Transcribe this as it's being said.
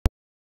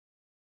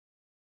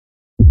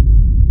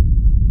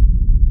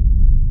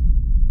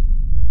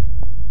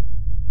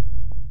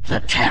The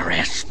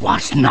terrace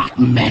was not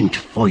meant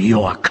for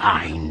your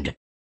kind.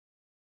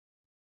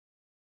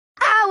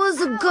 I was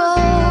a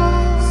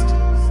ghost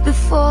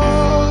before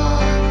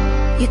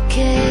you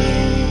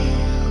came,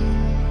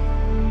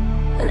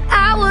 and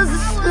I was a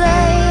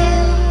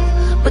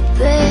slave, but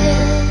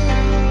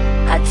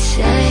then I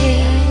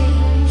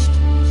changed.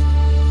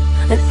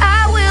 And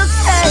I will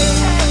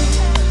take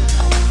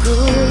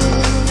good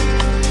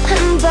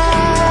and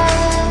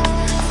bad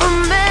from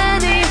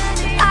many.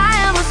 I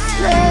am a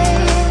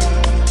slave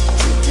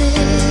to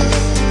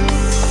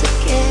this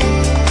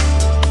again.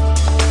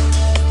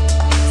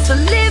 So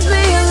leave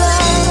me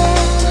alone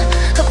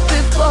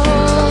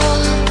before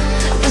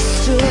the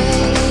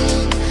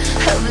strain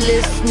of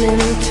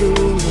listening to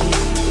me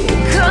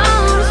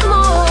becomes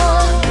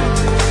more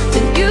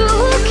than you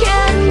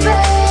can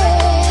bear.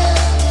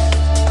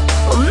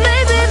 Or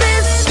maybe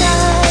this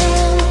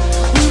time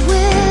we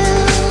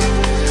will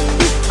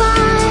be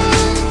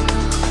fine,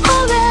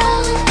 or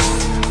else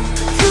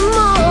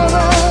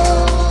tomorrow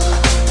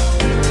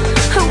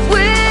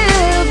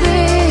we'll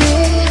be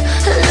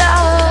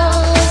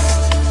lost.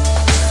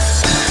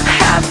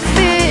 I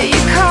feel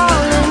you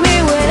calling me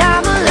when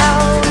I'm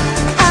alone.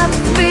 I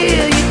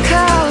feel you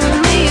calling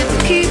me, it's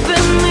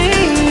keeping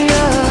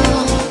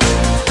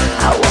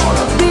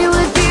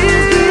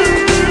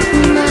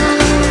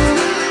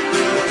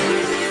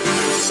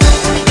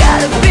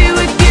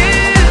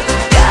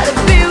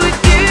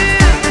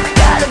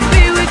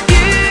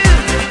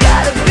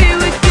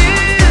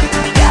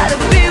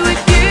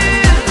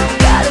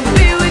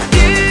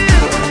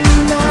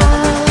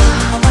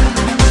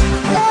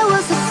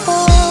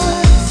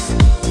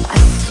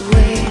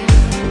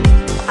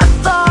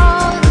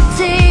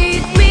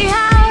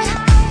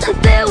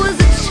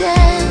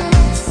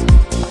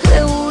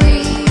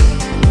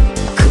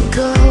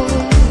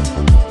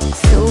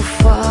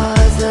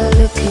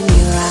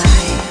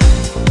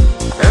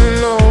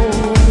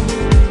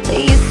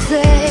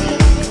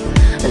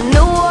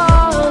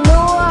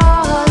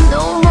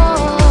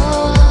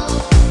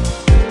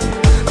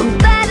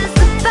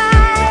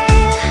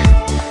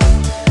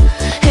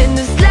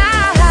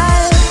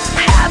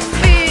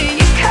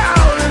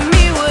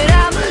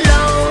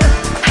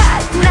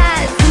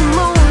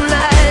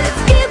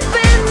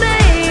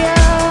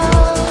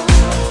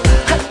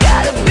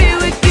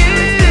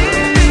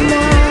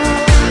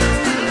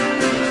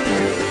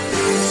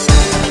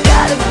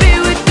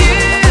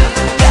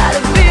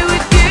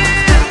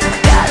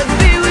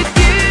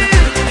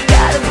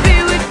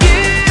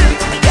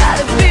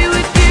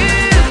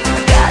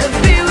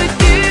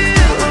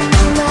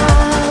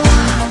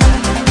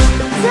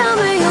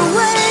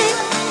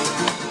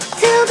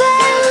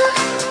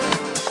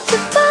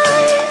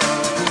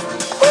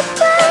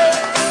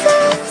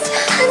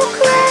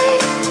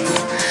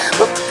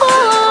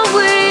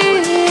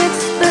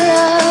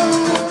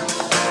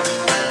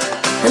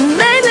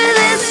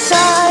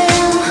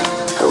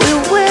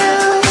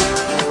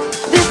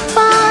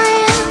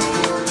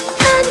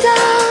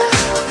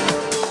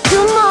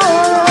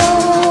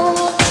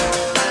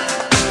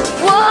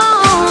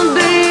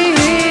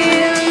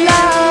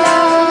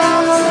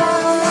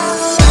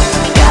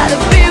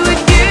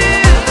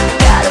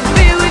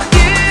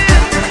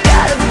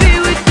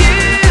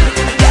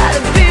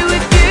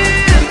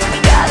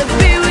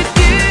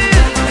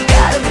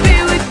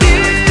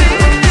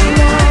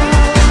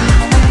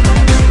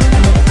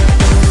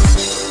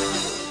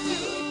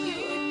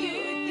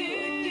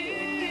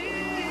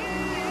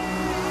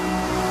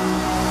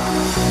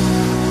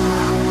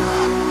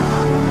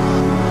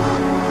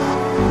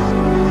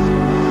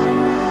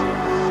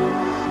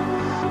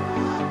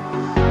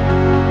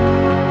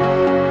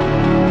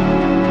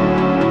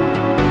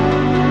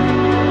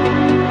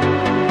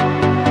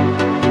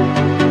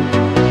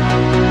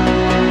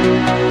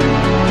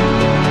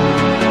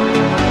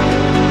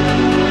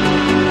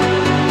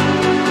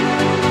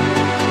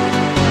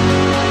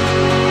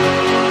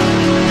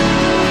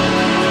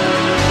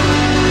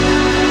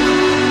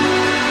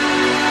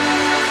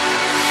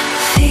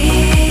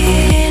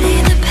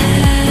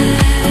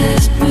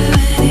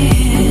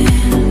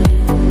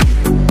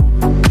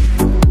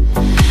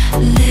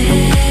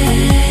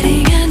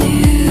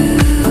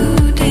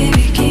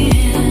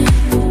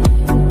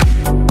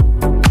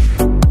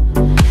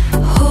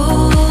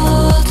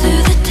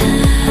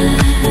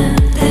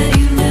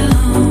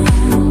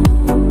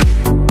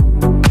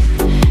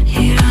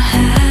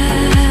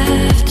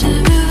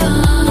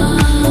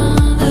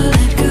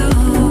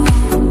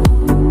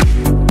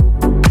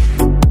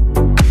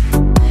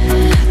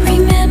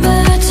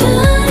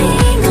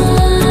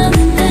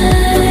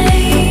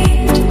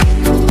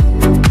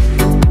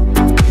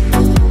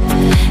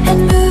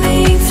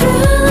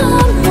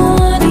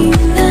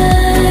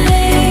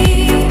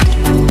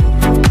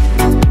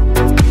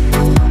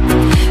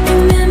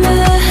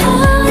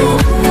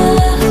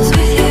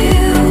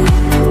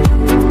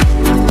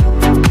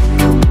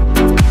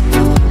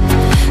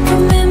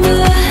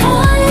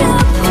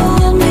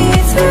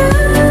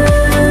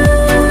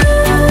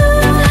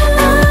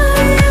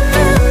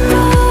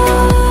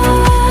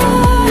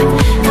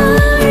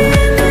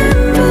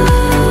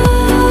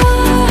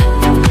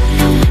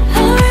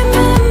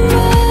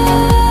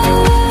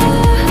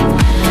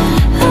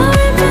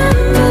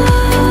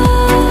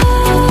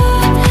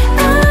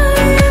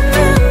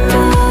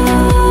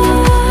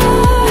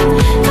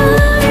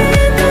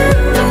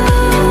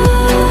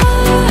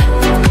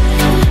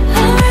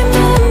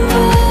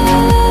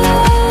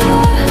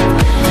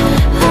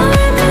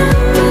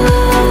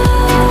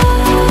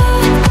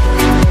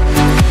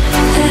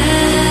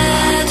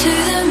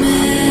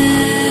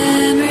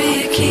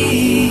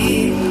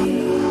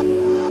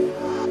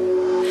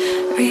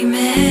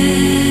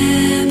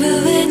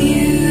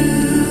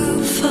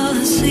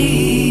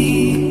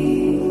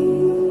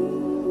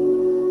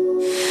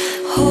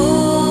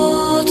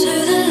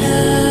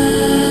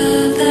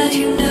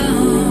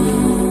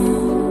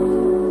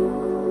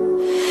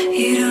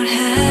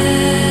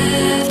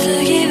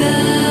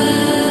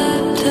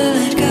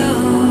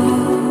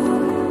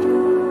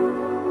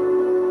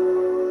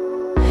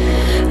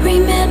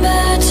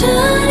Remember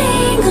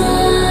turning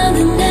on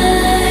the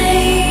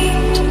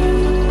night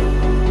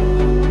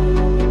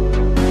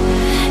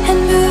and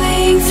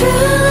moving through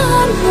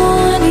the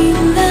morning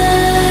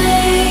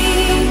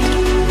light.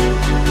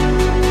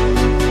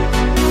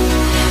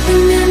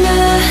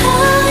 Remember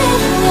how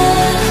it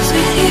was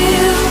with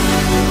you.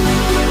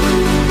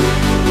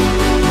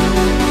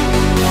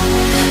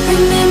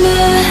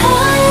 Remember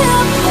how you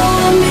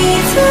pulled me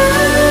through.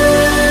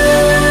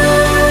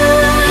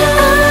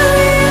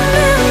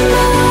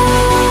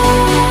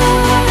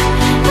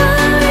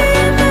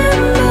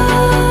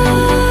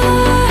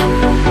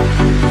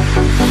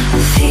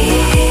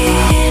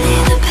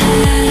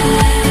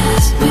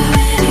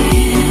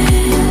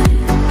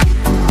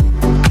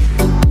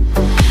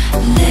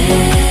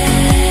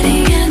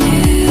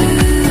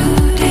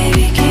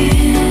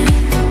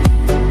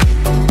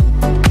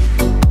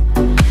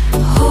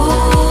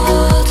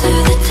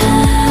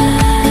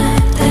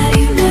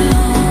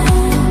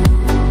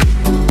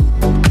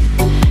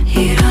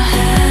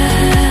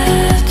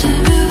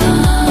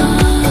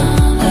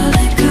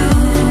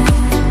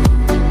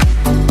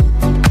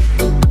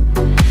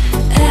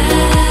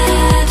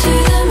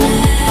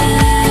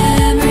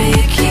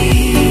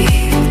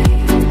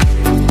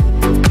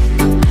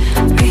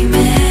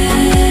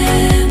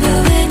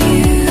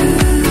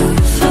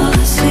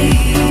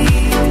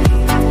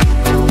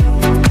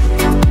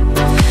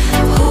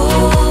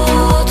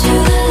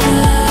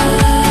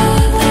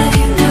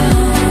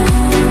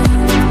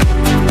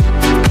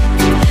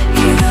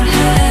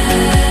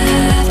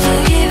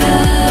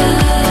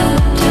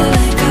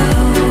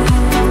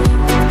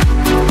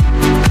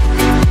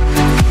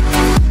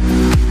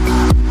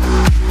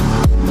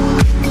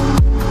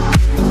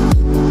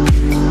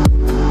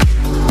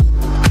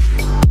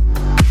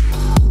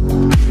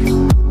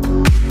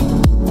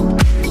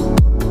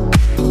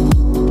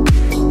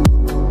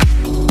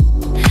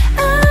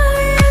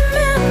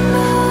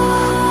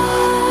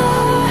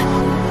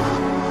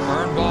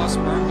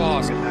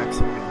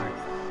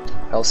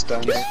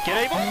 Hellstone. Get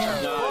able?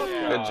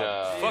 Good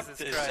job. Fuck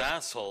this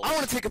asshole. I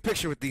want to take a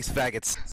picture with these faggots.